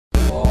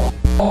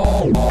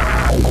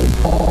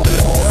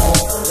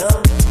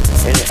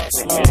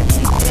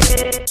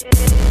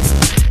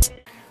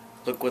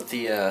Look what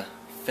the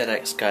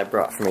FedEx guy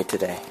brought for me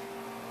today.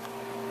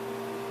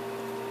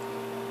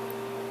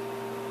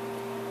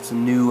 It's a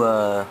new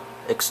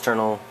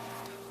external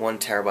 1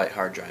 terabyte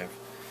hard drive.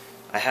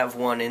 I have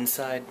one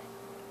inside,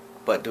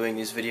 but doing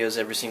these videos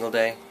every single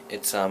day,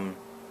 it's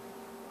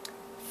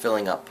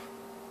filling up.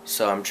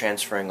 So I'm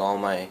transferring all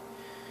my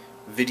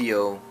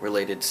video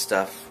related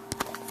stuff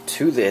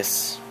to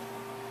this.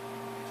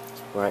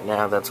 Right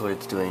now, that's what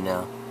it's doing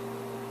now.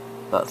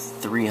 About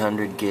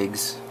 300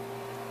 gigs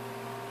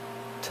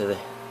to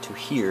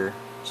here,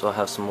 so I'll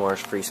have some more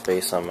free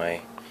space on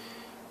my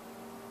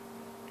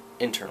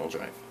internal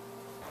drive.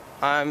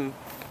 I'm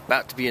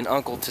about to be an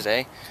uncle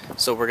today,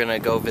 so we're gonna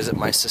go visit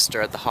my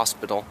sister at the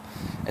hospital.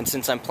 And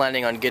since I'm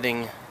planning on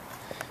getting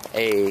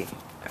a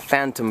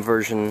phantom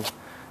version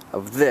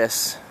of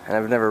this, and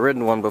I've never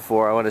ridden one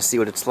before, I want to see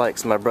what it's like.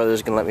 So my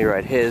brother's gonna let me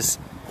ride his,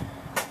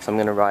 so I'm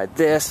gonna ride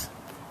this,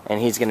 and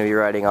he's gonna be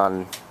riding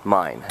on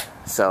mine.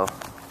 So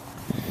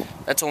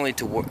that's only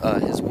to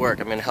his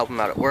work. I'm gonna help him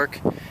out at work,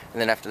 and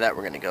then after that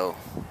we're gonna go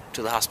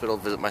to the hospital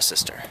to visit my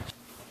sister.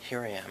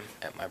 Here I am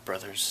at my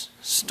brother's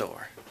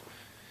store.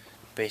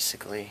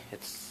 Basically,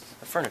 it's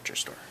a furniture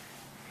store.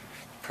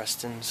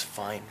 Preston's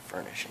Fine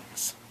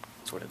Furnishings.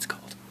 That's what it's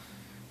called.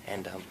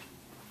 And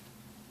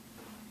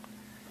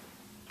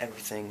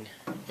everything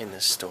in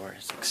this store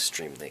is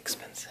extremely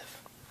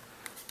expensive.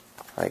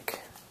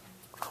 Like,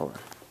 hold on,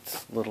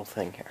 this little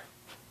thing here.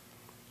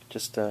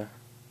 Just a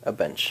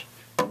bench.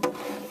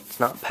 It's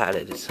not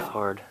padded, it's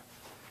hard.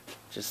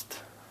 Just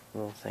a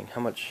little thing.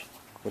 How much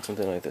would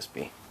something like this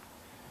be?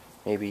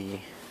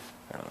 Maybe,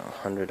 I don't know,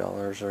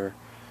 $100 or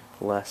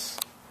less.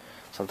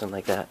 Something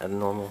like that at a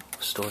normal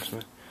store.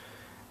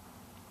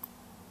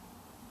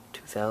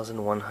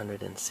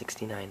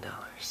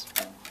 $2,169.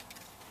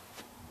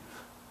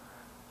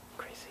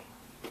 Crazy.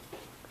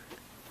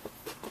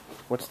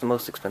 What's the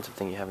most expensive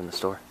thing you have in the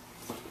store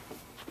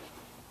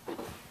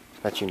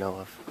that you know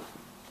of?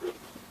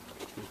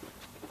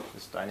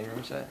 This dining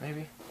room set,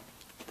 maybe?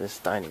 This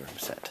dining room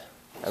set.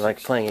 I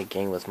like playing a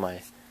game with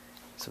my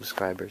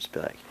subscribers. Be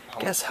like,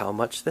 guess how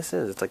much this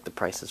is? It's like The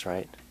Price is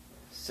Right.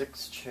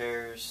 6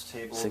 chairs,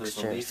 table. 6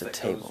 chairs, a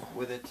table.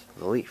 With it.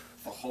 The leaf.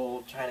 The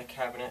whole china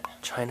cabinet.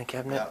 China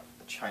cabinet? Yeah,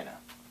 the china.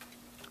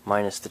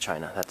 Minus the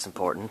china, that's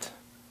important.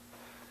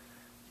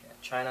 Yeah,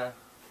 china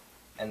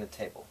and the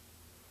table.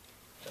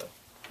 So,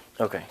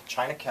 okay.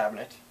 China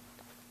cabinet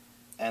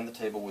and the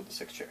table with the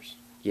 6 chairs.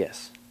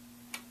 Yes.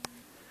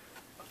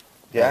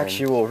 The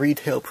actual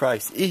retail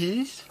price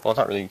is... Well, it's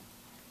not really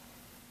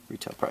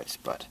retail price,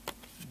 but...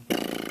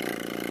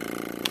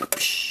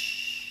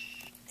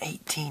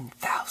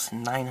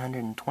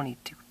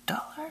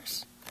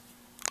 $18,922.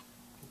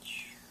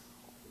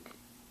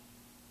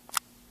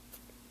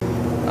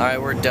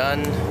 Alright, we're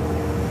done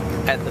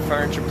at the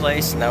furniture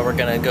place. Now we're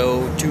gonna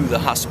go to the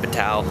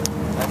hospital.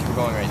 Actually, we're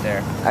going right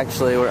there.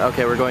 Actually,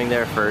 we're going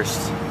there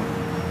first,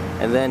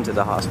 and then to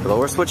the hospital.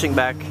 We're switching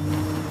back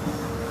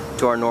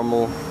to our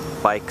normal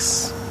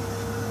bikes.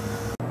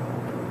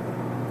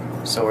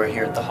 So we're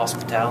here at the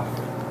hospital.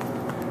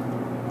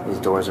 These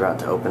doors are about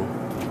to open.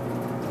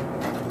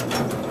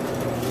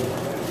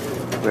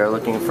 We are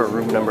looking for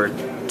room number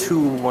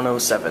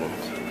 2107.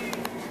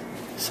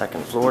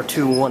 Second floor,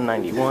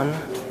 2191.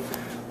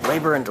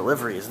 Labor and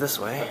delivery is this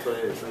way. That's what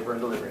it is, labor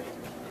and delivery.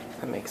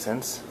 That makes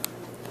sense.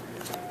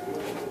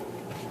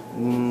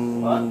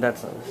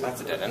 That's not.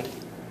 That's a dead end.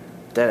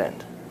 Dead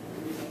end.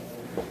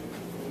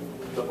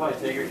 They'll probably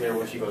take her there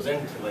when she goes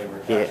into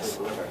labor. Yes.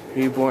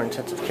 Newborn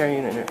intensive care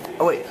unit.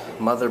 Oh wait,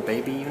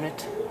 mother-baby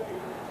unit?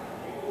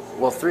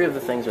 Well, 3 of the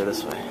things are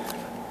this way.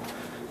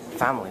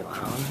 Family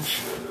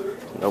lounge.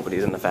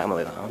 Nobody's in the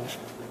family lounge.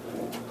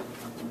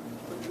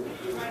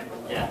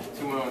 Yeah,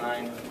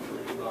 2109.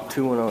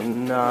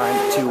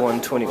 2109 to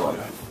 2121.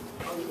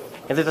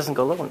 If it doesn't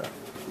go low enough.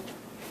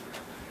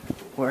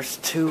 Where's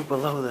 2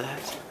 below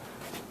that?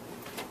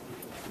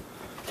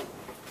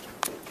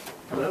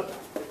 Hello?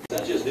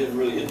 That just didn't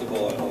really hit the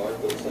ball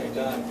hard, but at the same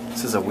time...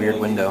 This is a weird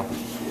window.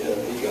 Yeah,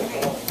 he got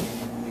caught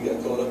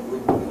up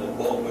and that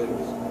ball was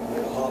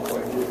hot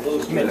right real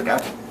close. You may look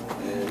out.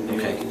 And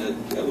okay.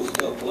 That was a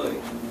tough play.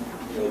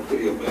 You know,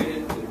 video made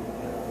it.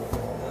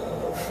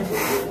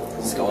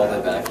 Let's go all the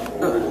way back. I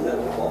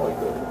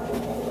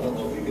don't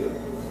know if he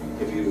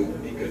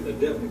couldn't have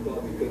definitely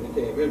probably couldn't have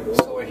came in.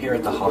 So we're here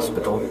at the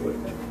hospital,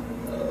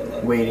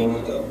 waiting,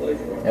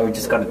 and we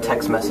just got a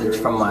text message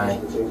from my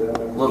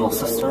little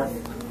sister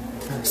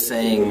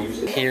saying,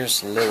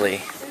 "Here's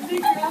Lily."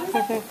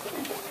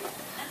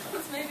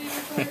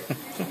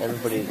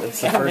 Everybody,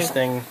 it's the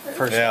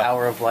first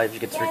hour of life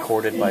gets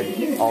recorded by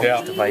all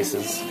these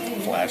devices.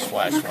 Flash,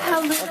 flash, flash.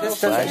 How little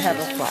does it have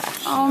a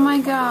flash? Oh my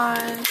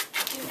god.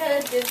 She's got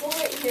a dimple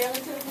right here on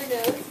the tip of her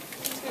nose.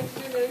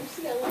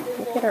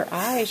 Look at her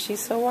eyes.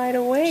 She's so wide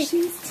awake.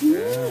 She's teeny.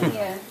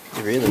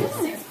 Really?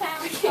 6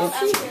 pounds.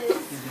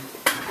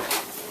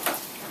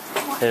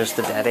 There's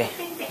the daddy.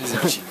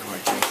 Isn't she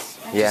gorgeous?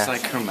 Yeah. Just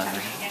like her mother.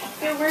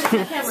 Here, where's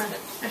the camera?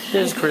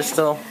 There's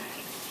Crystal.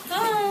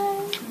 Hi.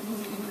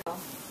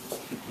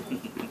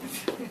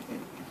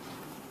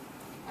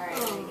 Alright,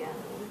 there you go.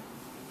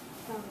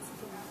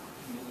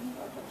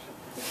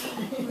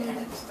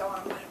 Just don't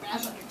want to put a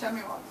mask on your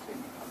tummy while it's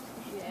screaming.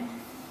 Yeah.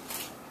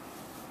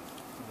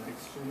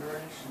 Next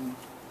generation.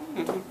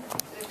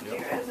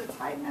 As it's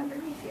hiding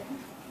underneath you.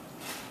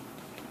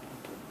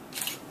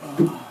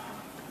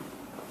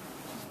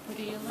 What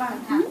do you Fun,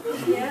 love?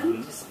 huh? Yeah,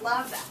 just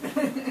love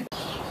that.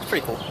 It's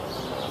pretty cool.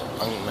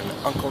 I'm an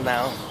uncle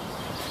now,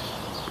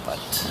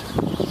 but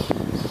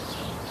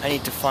I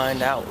need to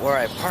find out where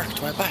I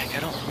parked my bike. I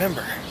don't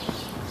remember.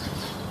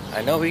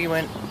 I know we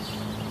went,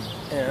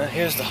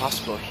 here's the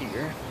hospital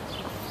here,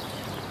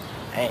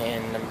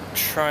 and I'm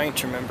trying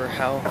to remember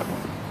how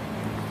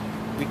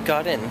we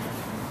got in.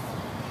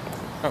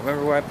 I don't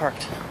remember where I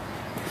parked.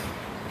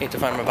 Need to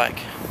find my bike.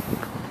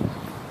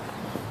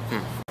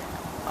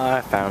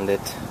 I found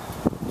it.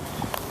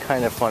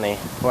 Kind of funny.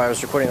 Where I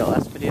was recording the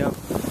last video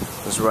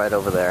was right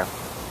over there.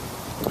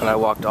 And I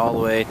walked all the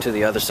way to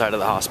the other side of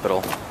the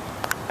hospital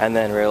and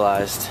then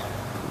realized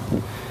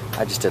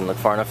I just didn't look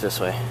far enough this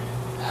way.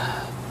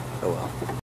 Oh well.